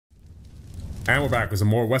And we're back with some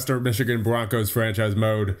more Western Michigan Broncos franchise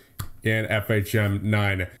mode in FHM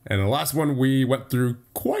 9. And the last one we went through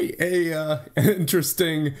quite a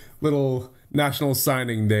interesting little national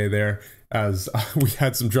signing day there, as we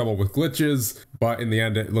had some trouble with glitches, but in the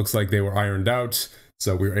end it looks like they were ironed out.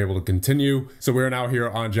 So we were able to continue. So we're now here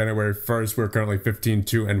on January 1st. We're currently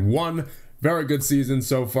 15-2-1. Very good season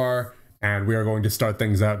so far. And we are going to start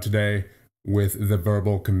things out today with the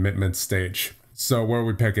verbal commitment stage. So where are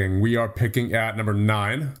we picking? We are picking at number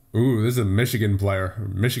 9. Ooh, this is a Michigan player.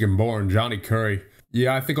 Michigan-born, Johnny Curry.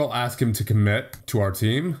 Yeah, I think I'll ask him to commit to our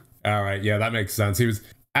team. All right, yeah, that makes sense.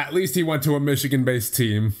 At least he went to a Michigan-based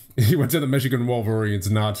team. He went to the Michigan Wolverines,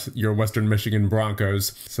 not your Western Michigan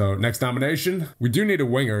Broncos. So next nomination, we do need a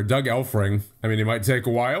winger, Doug Elfring. I mean, it might take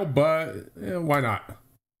a while, but why not?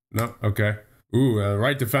 No, okay. Ooh, a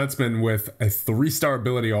right defenseman with a 3-star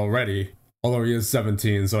ability already. Although he is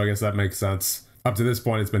 17, so I guess that makes sense. Up to this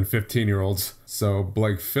point, it's been 15-year-olds. So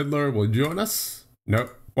Blake Fiddler will join us?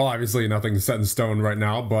 Nope. Well, obviously nothing's set in stone right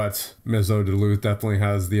now, but Minnesota Duluth definitely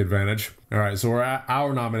has the advantage. All right, so we're at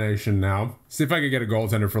our nomination now. See if I can get a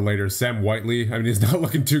goaltender for later. Sam Whiteley. I mean, he's not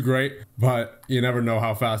looking too great, but you never know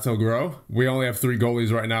how fast he'll grow. We only have 3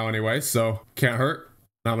 goalies right now anyway, so can't hurt.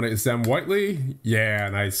 Nominate Sam Whiteley. Yeah,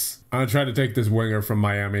 nice. I'm gonna try to take this winger from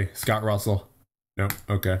Miami, Scott Russell. Nope,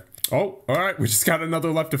 okay. Oh, all right, we just got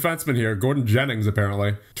another left defenseman here, Gordon Jennings,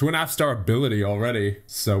 apparently. 2.5-star ability already,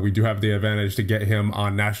 so we do have the advantage to get him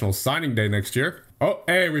on National Signing Day next year. Oh,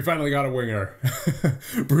 hey, we finally got a winger.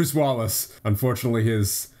 Bruce Wallace. Unfortunately,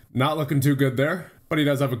 he's not looking too good there, but he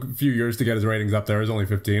does have a few years to get his ratings up there. He's only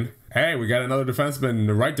 15. Hey, we got another defenseman,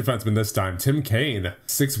 the right defenseman this time, Tim Kane.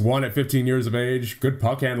 6'1" at 15 years of age, good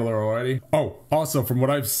puck handler already. Oh, also, from what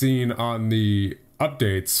I've seen on the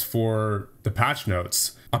updates for the patch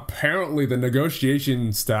notes, apparently the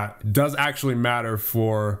negotiation stat does actually matter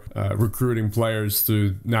for recruiting players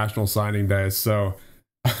through National Signing Day. So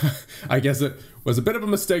I guess it was a bit of a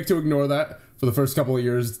mistake to ignore that for the first couple of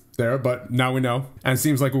years there, but now we know. And it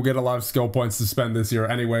seems like we'll get a lot of skill points to spend this year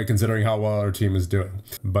anyway, considering how well our team is doing.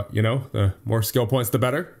 But you know, the more skill points, the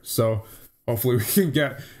better. So hopefully we can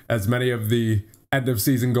get as many of the end of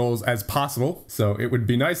season goals as possible. So it would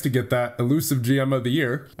be nice to get that elusive GM of the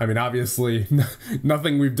year. I mean, obviously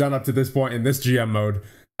nothing we've done up to this point in this GM mode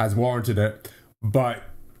has warranted it, but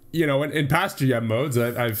you know, in past GM modes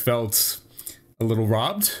I've felt a little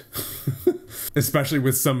robbed, especially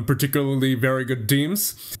with some particularly very good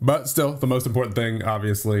teams. But still, the most important thing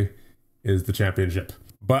obviously is the championship.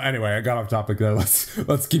 But anyway, I got off topic there.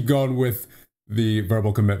 Let's keep going with the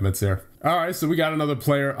verbal commitments here. All right, so we got another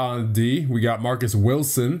player on D. We got Marcus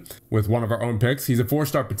Wilson with one of our own picks. He's a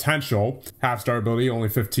 4-star potential, half-star ability, only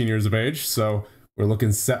 15 years of age. So we're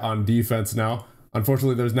looking set on defense now.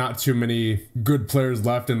 Unfortunately, there's not too many good players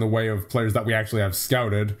left in the way of players that we actually have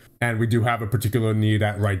scouted. And we do have a particular need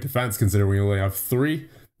at right defense, considering we only have 3,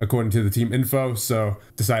 according to the team info. So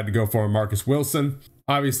decided to go for Marcus Wilson.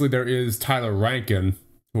 Obviously, there is Tyler Rankin,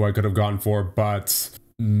 who I could have gone for, but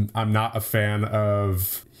I'm not a fan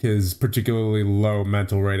of his particularly low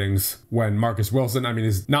mental ratings. When Marcus Wilson, I mean,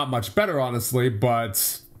 is not much better, honestly,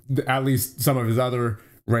 but at least some of his other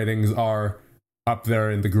ratings are up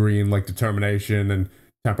there in the green, like determination and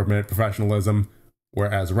temperament, professionalism.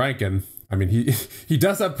 Whereas Rankin, I mean, he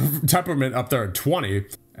does have temperament up there at 20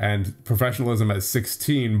 and professionalism at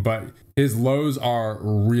 16, but his lows are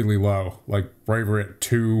really low, like bravery at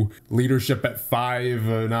 2, leadership at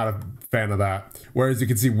 5, not a fan of that. Whereas you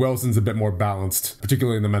can see Wilson's a bit more balanced,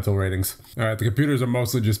 particularly in the mental ratings. All right, the computers are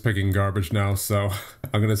mostly just picking garbage now, so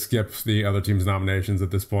I'm gonna skip the other team's nominations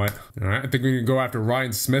at this point. All right, I think we can go after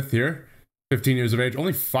Ryan Smith here. 15 years of age,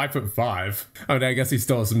 only 5'5". I mean, I guess he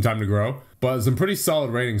still has some time to grow, but some pretty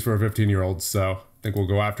solid ratings for a 15-year-old, so I think we'll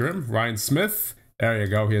go after him. Ryan Smith, there you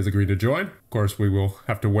go, he has agreed to join. Of course, we will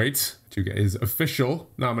have to wait to get his official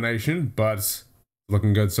nomination, but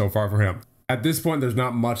looking good so far for him. At this point, there's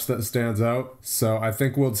not much that stands out, so I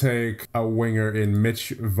think we'll take a winger in Mitch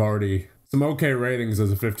Vardy. Some okay ratings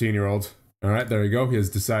as a 15-year-old. All right, there you go, he has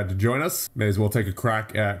decided to join us. May as well take a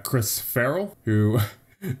crack at Chris Farrell, who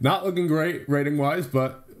not looking great rating-wise,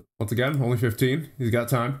 but once again, only 15. He's got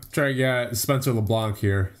time. Try to get Spencer LeBlanc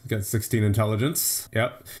here. He's got 16 intelligence.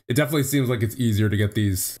 Yep. It definitely seems like it's easier to get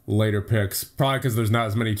these later picks. Probably because there's not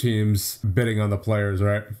as many teams bidding on the players,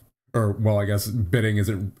 right? Or, well, I guess bidding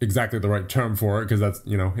isn't exactly the right term for it because that's,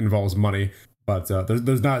 you know, involves money. But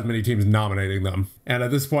there's not as many teams nominating them. And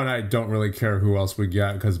at this point, I don't really care who else we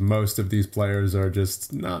get because most of these players are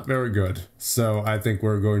just not very good. So I think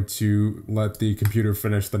we're going to let the computer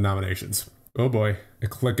finish the nominations. Oh boy, the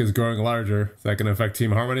click is growing larger. Is that going to affect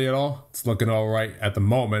team harmony at all? It's looking all right at the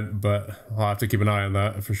moment, but I'll have to keep an eye on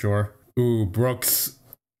that for sure. Ooh, Brooks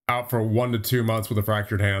out for 1 to 2 months with a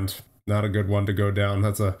fractured hand. Not a good one to go down.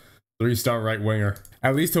 That's a 3-star right winger.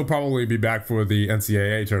 At least he'll probably be back for the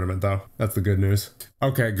NCAA tournament though. That's the good news.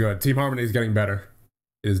 Okay, good. Team harmony is getting better.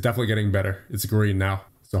 It is definitely getting better. It's green now.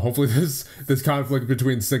 So hopefully this conflict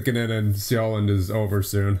between Sikkinen and Sjolund is over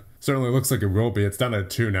soon. Certainly looks like it will be. It's down at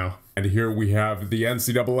 2 now. And here we have the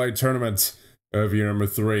NCAA Tournament of year number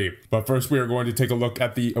 3. But first we are going to take a look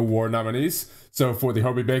at the award nominees. So for the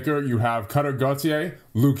Hobie Baker, you have Cutter Gauthier,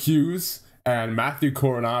 Luke Hughes, and Matthew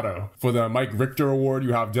Coronado. For the Mike Richter Award,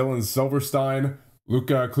 you have Dylan Silverstein,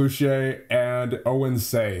 Luca Cloutier, and Owen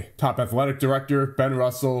Say. Top Athletic Director, Ben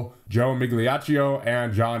Russell, Joe Migliaccio,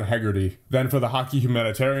 and John Hegarty. Then for the Hockey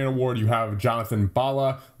Humanitarian Award, you have Jonathan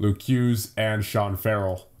Bala, Luke Hughes, and Sean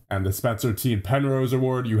Farrell. And the Spencer T. Penrose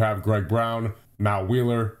Award, you have Greg Brown, Mal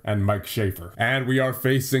Wheeler, and Mike Schaefer. And we are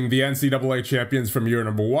facing the NCAA champions from year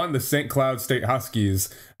number 1, the St. Cloud State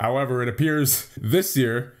Huskies. However, it appears this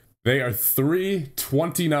year they are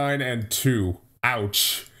 3-29-2.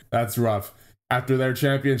 Ouch. That's rough. After their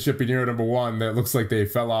championship in year number 1, it looks like they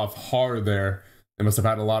fell off hard there. They must have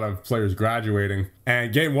had a lot of players graduating.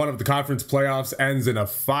 And game 1 of the conference playoffs ends in a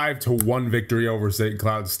 5-1 victory over St.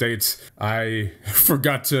 Cloud State. I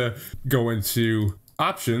forgot to go into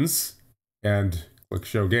options and click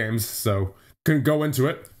show games, so couldn't go into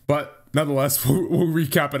it. But nonetheless, we'll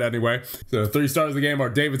recap it anyway. So 3 stars of the game are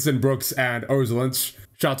Davidson, Brooks, and Ozelinch.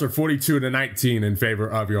 Shots are 42-19 in favor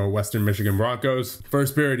of your Western Michigan Broncos.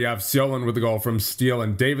 First period, you have Sjolund with the goal from Steele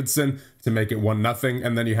and Davidson to make it 1-0,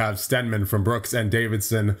 and then you have Stenman from Brooks and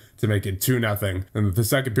Davidson to make it 2-0. And the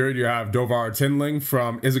second period, you have Dovar Tinling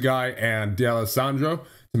from Izagai and D'Alessandro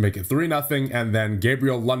to make it 3-0, and then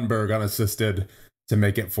Gabriel Lundberg unassisted to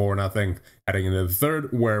make it 4-0. Heading into the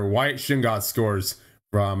third, where Wyatt Shingot scores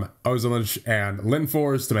from Ozelinch and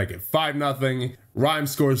Linfors to make it 5-0. Rhyme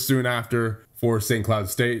scores soon after for St. Cloud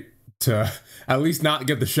State to at least not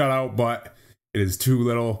get the shutout, but it is too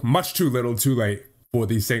little, much too little, too late for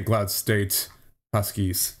the St. Cloud State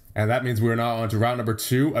Huskies. And that means we're now on to round number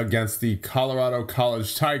 2 against the Colorado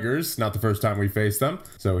College Tigers. Not the first time we faced them.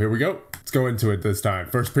 So here we go. Let's go into it this time.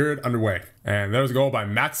 First period underway. And there's a goal by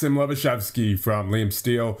Maxim Levashevsky from Liam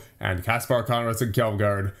Steele and Kaspar Conradson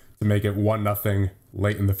Kjellgaard to make it 1-0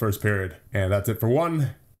 late in the first period. And that's it for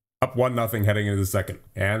 1. Up 1-0 heading into the second.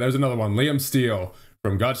 And there's another one. Liam Steele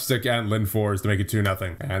from Gutstick and Linfors to make it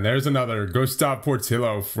 2-0. And there's another. Gustav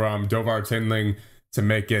Portillo from Dovar Tinling to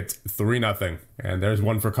make it 3-0. And there's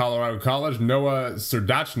one for Colorado College. Noah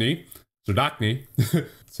Serdachny to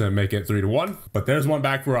make it 3-1. But there's one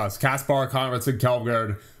back for us. Kaspar Conradson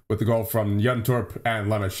Kjellgaard with the goal from Juntorp and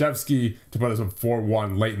Lemashevsky to put us up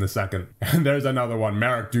 4-1 late in the second. And there's another one.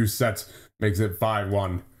 Marek Doucette makes it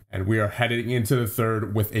 5-1. And we are heading into the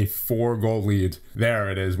third with a 4-goal lead.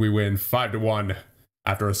 There it is. We win 5-1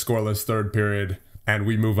 after a scoreless third period. And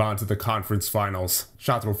we move on to the conference finals.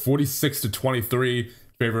 Shots were 46-23 in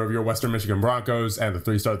favor of your Western Michigan Broncos. And the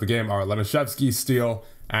 3 stars of the game are Lemashevsky, Steele,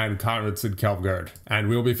 and Conradson Kjellgaard. And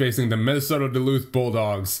we'll be facing the Minnesota Duluth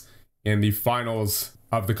Bulldogs in the finals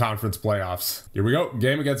of the conference playoffs. Here we go.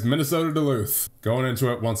 Game against Minnesota Duluth. Going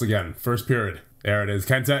into it once again. First period. There it is.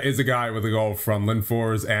 Kenta Izagai with a goal from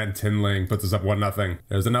Linfors and Tinling puts us up 1-0.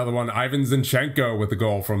 There's another one. Ivan Zinchenko with the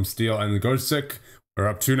goal from Steele and Gosik. We're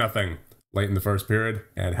up 2-0 late in the first period.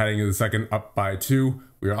 And heading into the second, up by 2.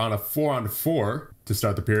 We are on a 4-on-4 to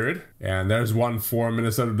start the period. And there's one for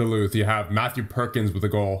Minnesota Duluth. You have Matthew Perkins with a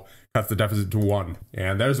goal. Cuts the deficit to 1.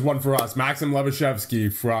 And there's one for us. Maxim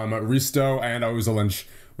Levashevsky from Risto and Ozelinch.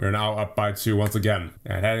 We're now up by 2 once again.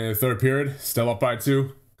 And heading into the third period, still up by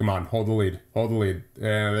 2. Come on, hold the lead. Hold the lead.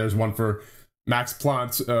 And there's one for Max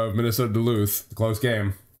Plant of Minnesota Duluth. Close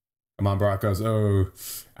game. Come on, Broncos. Oh,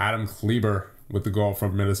 Adam Kleber with the goal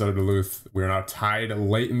from Minnesota Duluth. We are now tied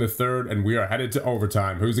late in the third, and we are headed to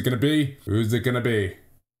overtime. Who's it going to be? Who's it going to be?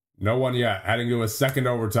 No one yet. Heading to a second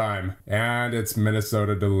overtime. And it's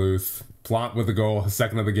Minnesota Duluth. Plant with the goal,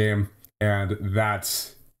 second of the game. And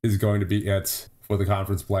that is going to be it for the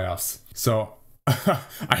conference playoffs. So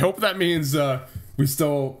I hope that means we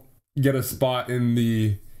still get a spot in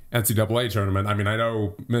the NCAA tournament. I mean, I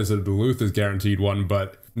know Minnesota Duluth is guaranteed one,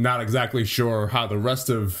 but not exactly sure how the rest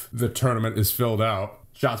of the tournament is filled out.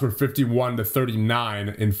 Shots were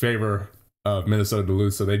 51-39 in favor of Minnesota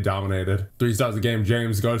Duluth, so they dominated. 3 stars of the game,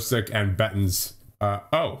 James Gosik and Bettens.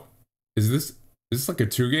 Is this like a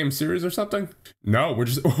 2-game series or something? No,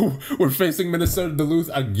 we're facing Minnesota Duluth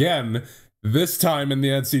again, this time in the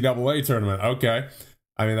NCAA tournament. Okay.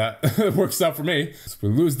 I mean, that works out for me. If we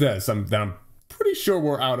lose this, I'm pretty sure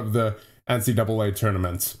we're out of the NCAA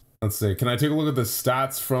tournament. Let's see. Can I take a look at the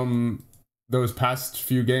stats from those past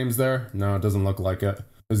few games there? No, it doesn't look like it.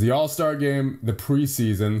 There's the All-Star game, the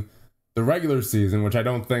preseason, the regular season, which I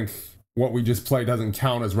don't think what we just played doesn't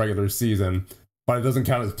count as regular season, but it doesn't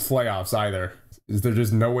count as playoffs either. Is there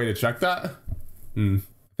just no way to check that? I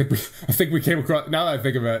think we came across, now that I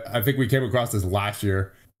think of it, I think we came across this last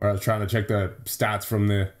year where I was trying to check the stats from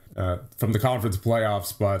the conference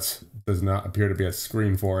playoffs, but does not appear to be a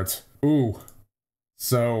screen for it. Ooh.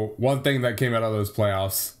 So one thing that came out of those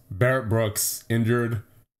playoffs, Barrett Brooks injured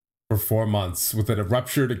for 4 months with a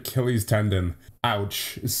ruptured Achilles tendon.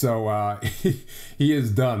 Ouch. So he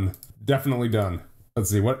is done. Definitely done. Let's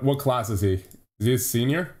see, what class is he? Is he a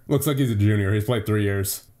senior? Looks like he's a junior. He's played 3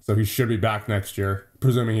 years. So he should be back next year,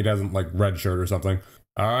 presuming he doesn't like redshirt or something.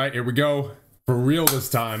 All right, here we go. For real this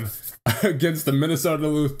time against the Minnesota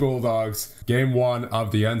Duluth Bulldogs. Game 1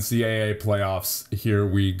 of the NCAA playoffs. Here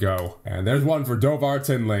we go. And there's one for Dovar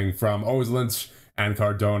Tinling from Oslynch and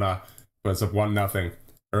Cardona. Puts up 1-0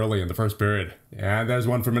 early in the first period. And there's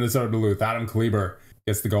one for Minnesota Duluth. Adam Kleber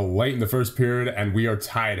gets the goal late in the first period, and we are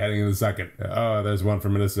tied heading into the second. Oh, there's one for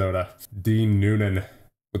Minnesota. Dean Noonan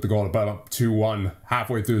with the goal about 2-1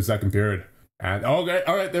 halfway through the second period. And okay,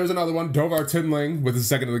 all right, there's another one. Dovar Tinling with the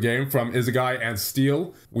second of the game from Izagai and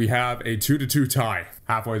Steele. We have a 2-2 tie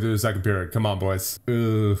halfway through the second period. Come on, boys.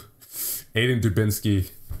 Aiden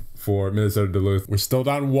Dubinsky for Minnesota Duluth. We're still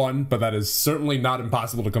down 1, but that is certainly not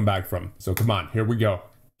impossible to come back from. So come on, here we go.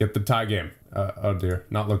 Get the tie game. Oh dear,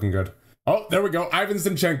 not looking good. Oh, there we go. Ivan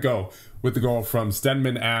Zinchenko with the goal from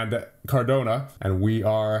Stenman and Cardona. And we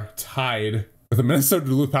are tied with the Minnesota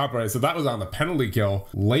Duluth power play. So that was on the penalty kill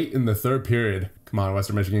late in the third period. Come on,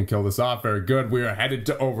 Western Michigan, kill this off. Very good. We are headed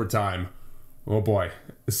to overtime. Oh boy.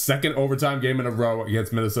 The second overtime game in a row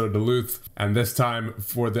against Minnesota Duluth. And this time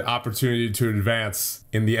for the opportunity to advance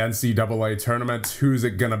in the NCAA tournament. Who's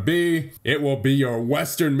it gonna be? It will be your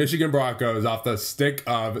Western Michigan Broncos off the stick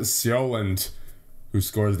of Sjoland, who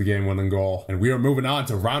scores the game-winning goal. And we are moving on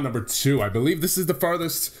to round number 2. I believe this is the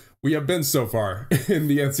farthest we have been so far in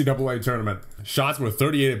the NCAA tournament. Shots were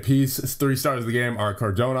 38 apiece. 3 stars of the game are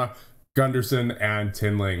Cardona, Gunderson, and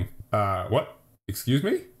Tinling. What? Excuse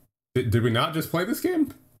me? Did we not just play this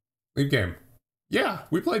game? Lead game. Yeah,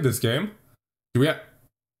 we played this game. Do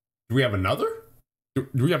we have another? Do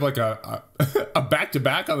we have like a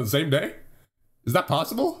back-to-back on the same day? Is that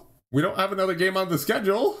possible? We don't have another game on the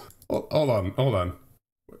schedule. Hold on.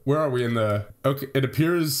 Where are we in the... Okay, it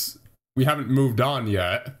appears we haven't moved on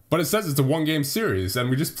yet, but it says it's a 1-game series and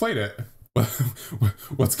we just played it.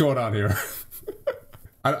 What's going on here?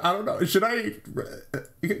 I don't know. Should I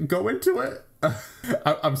go into it?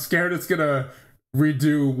 I'm scared it's gonna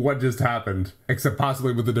redo what just happened, except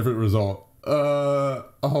possibly with a different result.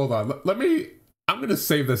 Hold on. I'm gonna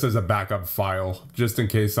save this as a backup file just in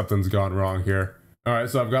case something's gone wrong here. All right,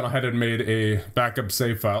 so I've gone ahead and made a backup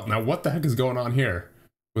save file. Now, what the heck is going on here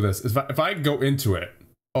with this? If I go into it,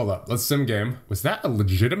 hold up, let's sim game. Was that a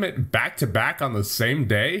legitimate back-to-back on the same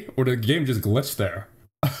day, or did the game just glitch there?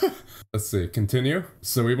 Let's see, continue.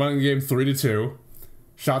 So we won the game 3-2.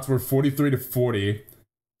 Shots were 43-40.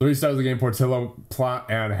 3 stars of the game, Portillo, Plot,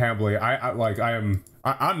 and Hambley.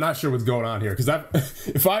 I'm not sure what's going on here, because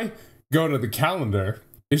if I go to the calendar,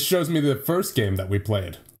 it shows me the first game that we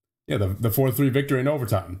played. Yeah, the 4-3 victory in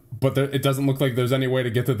overtime. But it doesn't look like there's any way to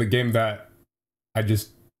get to the game that I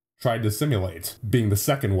just tried to simulate, being the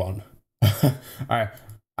second one. I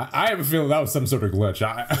have a feeling that was some sort of glitch.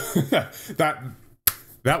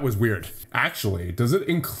 That was weird. Actually, does it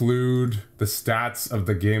include the stats of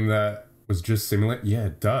the game that was just simulated? Yeah,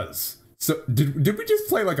 it does. So did we just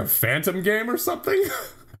play like a phantom game or something?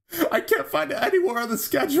 I can't find it anywhere on the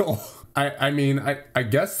schedule. I mean, I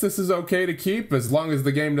guess this is okay to keep as long as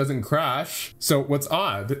the game doesn't crash. So what's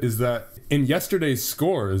odd is that in yesterday's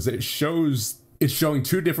scores, it's showing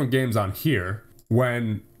 2 different games on here,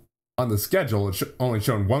 when on the schedule, it's only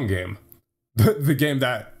showing 1 game. The game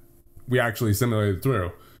that we actually simulated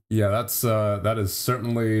through. Yeah, that is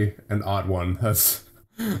certainly an odd one. That's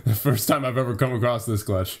the first time I've ever come across this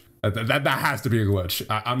glitch. That has to be a glitch.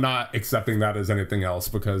 I'm not accepting that as anything else,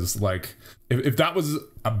 because like if that was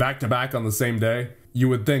a back-to-back on the same day, you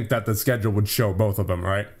would think that the schedule would show both of them,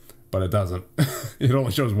 right? But it doesn't. It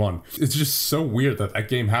only shows 1. It's just so weird that that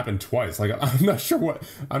game happened twice. Like I'm not sure what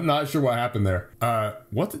happened there.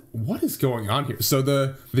 What is going on here? So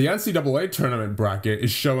the NCAA tournament bracket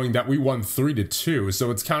is showing that we won 3-2,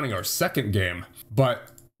 so it's counting our second game,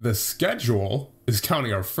 but the schedule is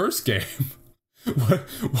counting our first game.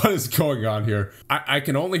 What is going on here? I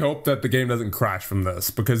can only hope that the game doesn't crash from this,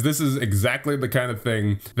 because this is exactly the kind of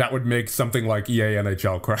thing that would make something like EA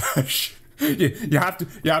NHL crash. You have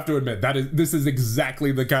to admit this is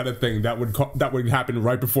exactly the kind of thing that would happen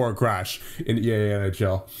right before a crash in EA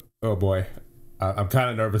NHL. Oh boy, I'm kind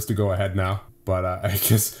of nervous to go ahead now, but I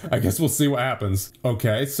guess we'll see what happens.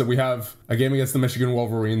 Okay, so we have a game against the Michigan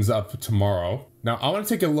Wolverines up tomorrow. Now I want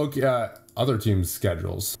to take a look at other teams'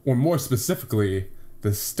 schedules, or more specifically, the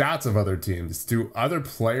stats of other teams. Do other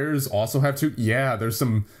players also have two? Yeah, there's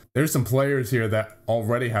some players here that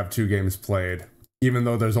already have 2 games played, even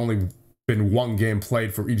though there's only been 1 game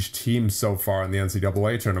played for each team so far in the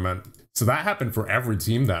NCAA tournament. So that happened for every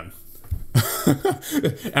team then.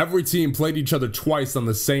 Every team played each other twice on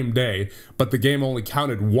the same day, but the game only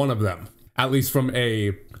counted 1 of them, at least from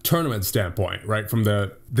a tournament standpoint, right? From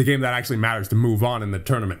the game that actually matters to move on in the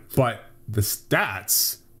tournament. But the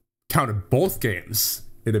stats counted both games,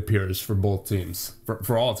 it appears, for both teams,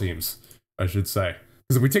 for all teams, I should say.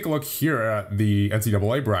 Because if we take a look here at the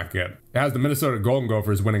NCAA bracket, it has the Minnesota Golden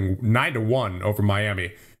Gophers winning 9-1 over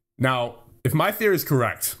Miami. Now, if my theory is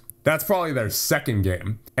correct, that's probably their 2nd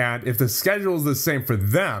game. And if the schedule is the same for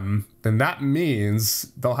them, then that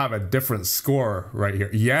means they'll have a different score right here.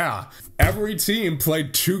 Yeah, every team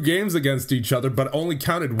played 2 games against each other, but only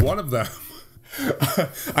counted 1 of them.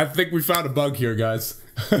 I think we found a bug here, guys.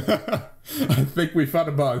 I think we found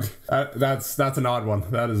a bug. That's an odd one.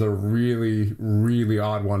 That is a really, really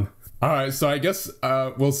odd one. All right, so I guess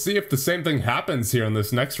we'll see if the same thing happens here in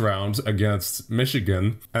this next round against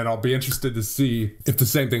Michigan, and I'll be interested to see if the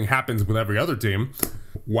same thing happens with every other team.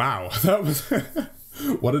 Wow, that was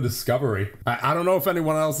what a discovery. I don't know if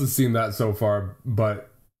anyone else has seen that so far, but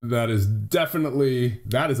that is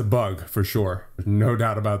a bug for sure. No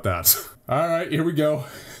doubt about that. All right, here we go.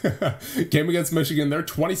 Game against Michigan. They're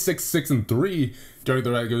 26-6-3 during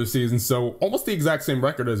the regular season, so almost the exact same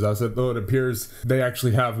record as us, though it appears they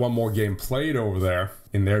actually have 1 more game played over there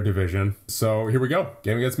in their division. So here we go.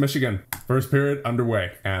 Game against Michigan. First period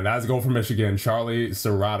underway, and that's a goal for Michigan. Charlie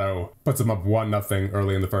Serrato puts them up 1-0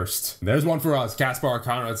 early in the first. There's one for us. Kaspar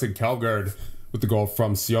Konradson-Kelgard with the goal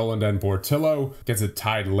from Sioland and Portillo. Gets it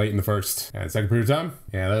tied late in the first. And second period time.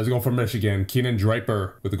 And there's a goal for Michigan. Keenan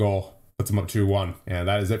Draper with the goal. Puts them up 2-1. And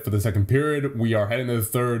that is it for the second period. We are heading to the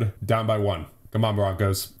third, down by 1. Come on,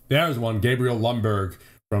 Broncos. There's one. Gabriel Lundberg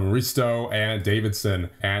from Risto and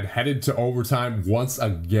Davidson. And headed to overtime once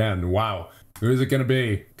again. Wow. Who is it going to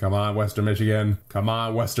be? Come on, Western Michigan. Come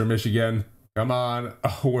on, Western Michigan. Come on.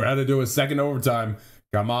 Oh, we're headed to a second overtime.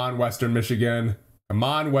 Come on, Western Michigan. Come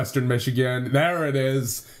on, Western Michigan. There it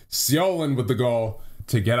is. Sioland with the goal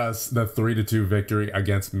to get us the 3-2 victory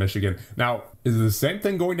against Michigan. Now, is the same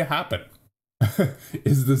thing going to happen?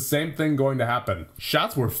 Is the same thing going to happen?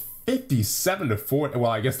 Shots were 57-4.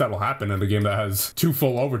 Well, I guess that'll happen in a game that has 2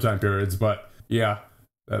 full overtime periods, but yeah,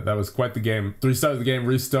 that was quite the game. 3 stars of the game,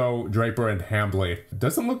 Risto, Draper, and Hambly.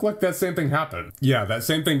 Doesn't look like that same thing happened. Yeah, that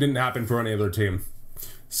same thing didn't happen for any other team.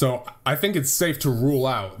 So I think it's safe to rule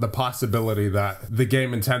out the possibility that the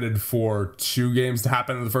game intended for 2 games to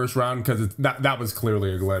happen in the first round, because that was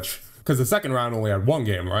clearly a glitch. Because the second round only had 1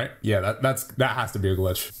 game, right? Yeah, that has to be a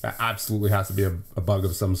glitch. That absolutely has to be a bug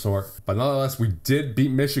of some sort. But nonetheless, we did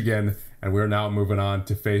beat Michigan, and we're now moving on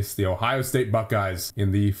to face the Ohio State Buckeyes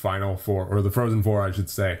in the Final Four, or the Frozen Four, I should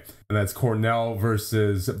say. And that's Cornell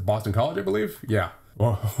versus Boston College, I believe? Yeah.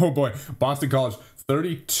 Oh boy, Boston College.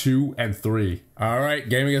 32-3. All right,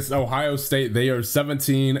 game against Ohio State. They are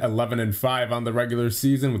 17-11-5 on the regular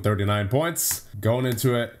season with 39 points. Going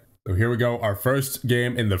into it. So here we go. Our first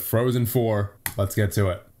game in the Frozen Four. Let's get to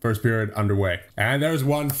it. First period underway. And there's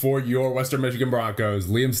one for your Western Michigan Broncos.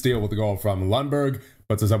 Liam Steele with the goal from Lundberg.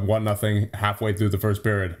 Puts us up 1-0 halfway through the first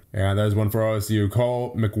period. And there's one for OSU.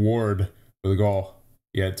 Cole McWard with a goal.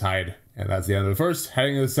 Yeah, tied. And that's the end of the first.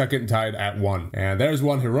 Heading to the second, tied at 1. And there's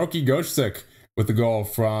one Hiroki Goshsik with the goal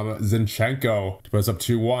from Zinchenko to put us up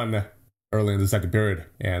 2-1 early in the second period.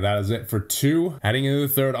 And that is it for 2. Heading into the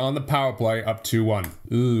third on the power play, up 2-1.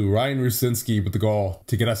 Ooh, Ryan Rusinski with the goal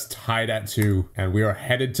to get us tied at 2. And we are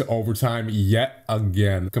headed to overtime yet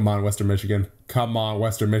again. Come on, Western Michigan. Come on,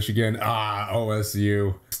 Western Michigan. Ah,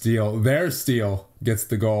 OSU. Steele. Their Steele gets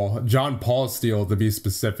the goal. John Paul Steele, to be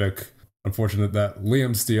specific. Unfortunate that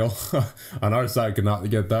Liam Steele on our side could not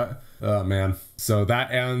get that. Oh, man. So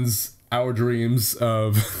that ends our dreams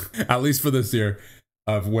of, at least for this year,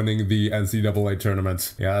 of winning the NCAA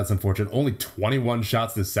tournament. Yeah, that's unfortunate. Only 21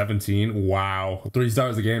 shots to 17. Wow. 3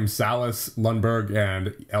 stars of the game, Salas, Lundberg, and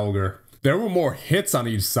Elger. There were more hits on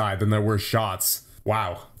each side than there were shots.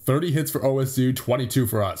 Wow. 30 hits for OSU, 22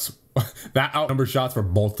 for us. that outnumber shots for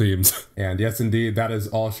both teams. And yes, indeed, that is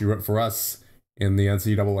all she wrote for us in the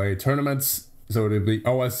NCAA tournaments. So it'll be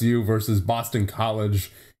OSU versus Boston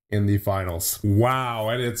College in the finals. Wow,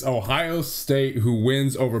 and it's Ohio State who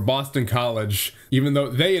wins over Boston College, even though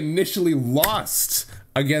they initially lost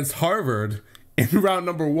against Harvard in round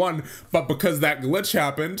number 1, but because that glitch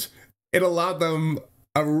happened, it allowed them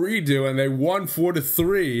a redo and they won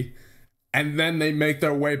 4-3, and then they make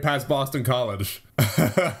their way past Boston College.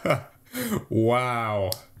 Wow.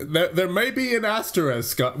 There may be an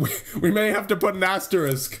asterisk. We may have to put an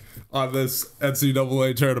asterisk on this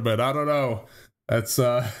NCAA tournament. I don't know. That's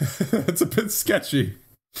that's a bit sketchy.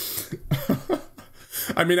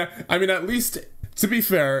 I mean, at least, to be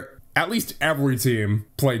fair, at least every team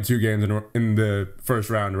played 2 games in the first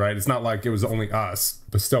round, right? It's not like it was only us.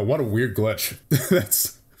 But still, what a weird glitch.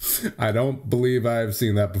 I don't believe I've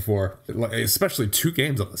seen that before. Like, especially 2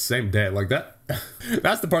 games on the same day. Like that.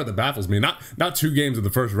 That's the part that baffles me. Not 2 games in the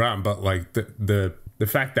first round, but like the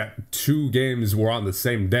fact that 2 games were on the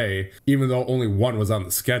same day, even though only 1 was on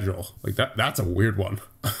the schedule. Like that's a weird one.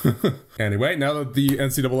 Anyway, now that the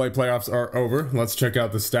NCAA playoffs are over, let's check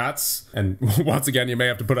out the stats. And once again, you may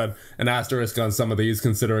have to put an asterisk on some of these,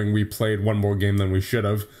 considering we played 1 more game than we should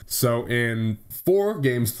have. So in 4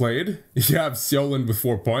 games played, you have Seoland with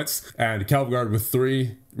 4 points, and Kelvgard with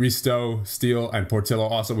 3, Risto, Steele, and Portillo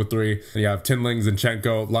also with 3. Then you have Tinling,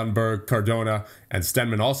 Zinchenko, Lundberg, Cardona, and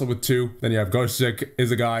Stenman also with 2. Then you have Gosik,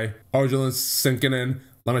 Izagai, Ojulin, Sinkinen,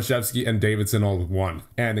 Lemashevsky, and Davidson all with 1.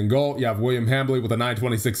 And in goal, you have William Hambley with a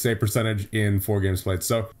 926 save percentage in 4 games played.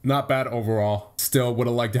 So not bad overall. Still would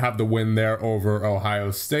have liked to have the win there over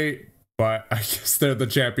Ohio State, but I guess they're the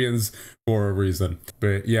champions for a reason.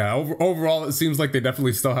 But yeah, overall, it seems like they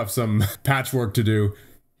definitely still have some patchwork to do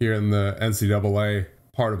here in the NCAA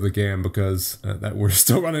part of the game, because that we're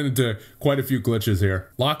still running into quite a few glitches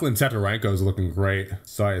here. Lachlan Tetarenko is looking great,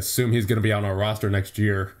 so I assume he's going to be on our roster next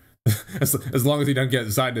year. as long as he doesn't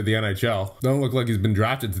get signed to the NHL. Don't look like he's been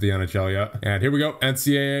drafted to the NHL yet. And here we go,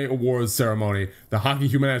 NCAA awards ceremony. The Hockey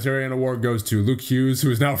Humanitarian Award goes to Luke Hughes,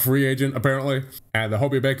 who is now a free agent apparently. And the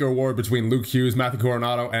Hobie Baker Award between Luke Hughes, Matthew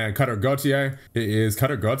Coronado, and Cutter Gauthier. It is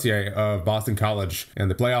Cutter Gauthier of Boston College.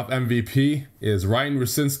 And the playoff MVP is Ryan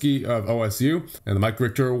Rusinski of OSU. And the Mike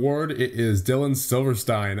Richter Award, it is Dylan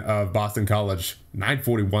Silverstein of Boston College.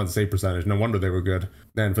 941 save percentage. No wonder they were good.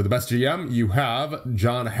 Then for the best GM, you have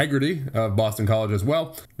John Hegarty of Boston College as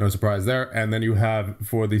well. No surprise there. And then you have,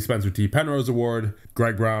 for the Spencer T. Penrose Award,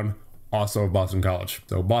 Greg Brown, also of Boston College.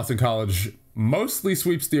 So Boston College mostly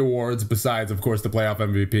sweeps the awards, besides, of course, the playoff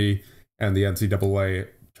MVP and the NCAA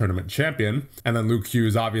tournament champion. And then Luke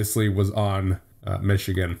Hughes obviously was on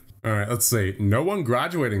Michigan. All right, let's see. No one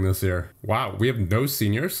graduating this year. Wow, we have no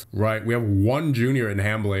seniors. Right, we have 1 junior in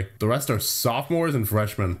Hambley. The rest are sophomores and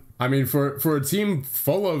freshmen. I mean, for a team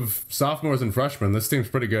full of sophomores and freshmen, this team's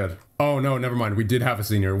pretty good. Oh no, never mind. We did have a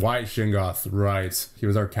senior, Wyatt Shingoth. Right, he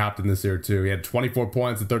was our captain this year too. He had 24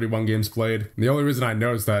 points in 31 games played. And the only reason I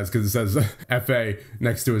noticed that is because it says FA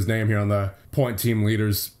next to his name here on the point team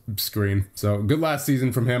leaders screen. So good last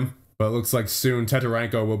season from him. But it looks like soon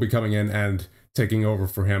Tetarenko will be coming in and taking over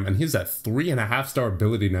for him, and he's at 3.5-star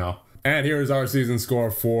ability now. And here's our season score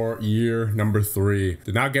for year number 3.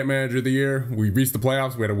 Did not get manager of the year. We reached the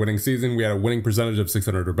playoffs. We had a winning season. We had a winning percentage of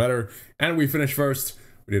 600 or better, and we finished first.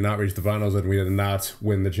 We did not reach the finals, and we did not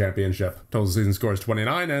win the championship. Total season score is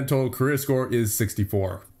 29, and total career score is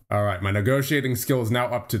 64. All right, my negotiating skill is now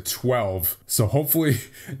up to 12. So hopefully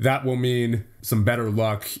that will mean some better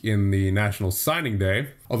luck in the National Signing Day.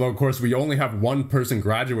 Although, of course, we only have 1 person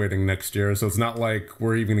graduating next year, so it's not like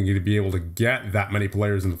we're even going to be able to get that many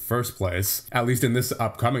players in the first place, at least in this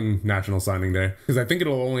upcoming National Signing Day. Because I think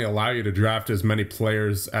it'll only allow you to draft as many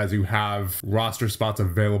players as you have roster spots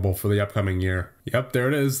available for the upcoming year. Yep, there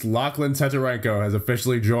it is. Lachlan Tetarenko has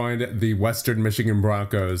officially joined the Western Michigan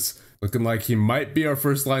Broncos. Looking like he might be our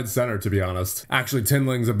first line center, to be honest. Actually,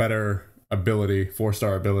 Tinling's a better ability,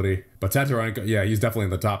 4-star ability. But Tetarenko, yeah, he's definitely in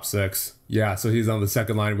the top 6. Yeah, so he's on the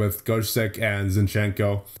second line with Gosik and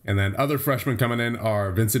Zinchenko. And then other freshmen coming in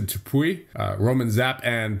are Vincent Dupuis, Roman Zapp,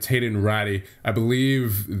 and Tayden Ratty. I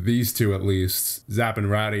believe these two, at least, Zapp and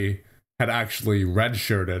Ratty, had actually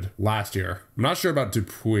redshirted last year. I'm not sure about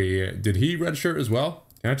Dupuis. Did he redshirt as well?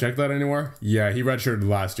 Can I check that anywhere? Yeah, he redshirted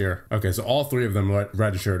last year. Okay, so all 3 of them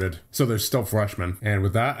redshirted. So they're still freshmen. And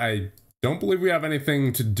with that, I don't believe we have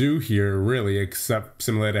anything to do here, really, except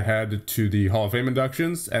simulate ahead to the Hall of Fame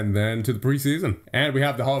inductions and then to the preseason. And we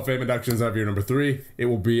have the Hall of Fame inductions of year number 3. It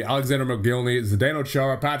will be Alexander McGillney, Zdeno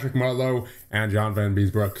Chara, Patrick Marleau, and John Van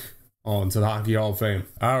Beesbrook. on to the Hockey Hall of Fame.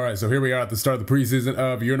 All right, so here we are at the start of the preseason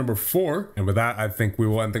of year number 4. And with that, I think we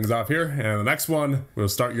will end things off here. And the next one, we'll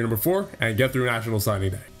start year number 4 and get through National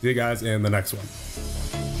Signing Day. See you guys in the next one.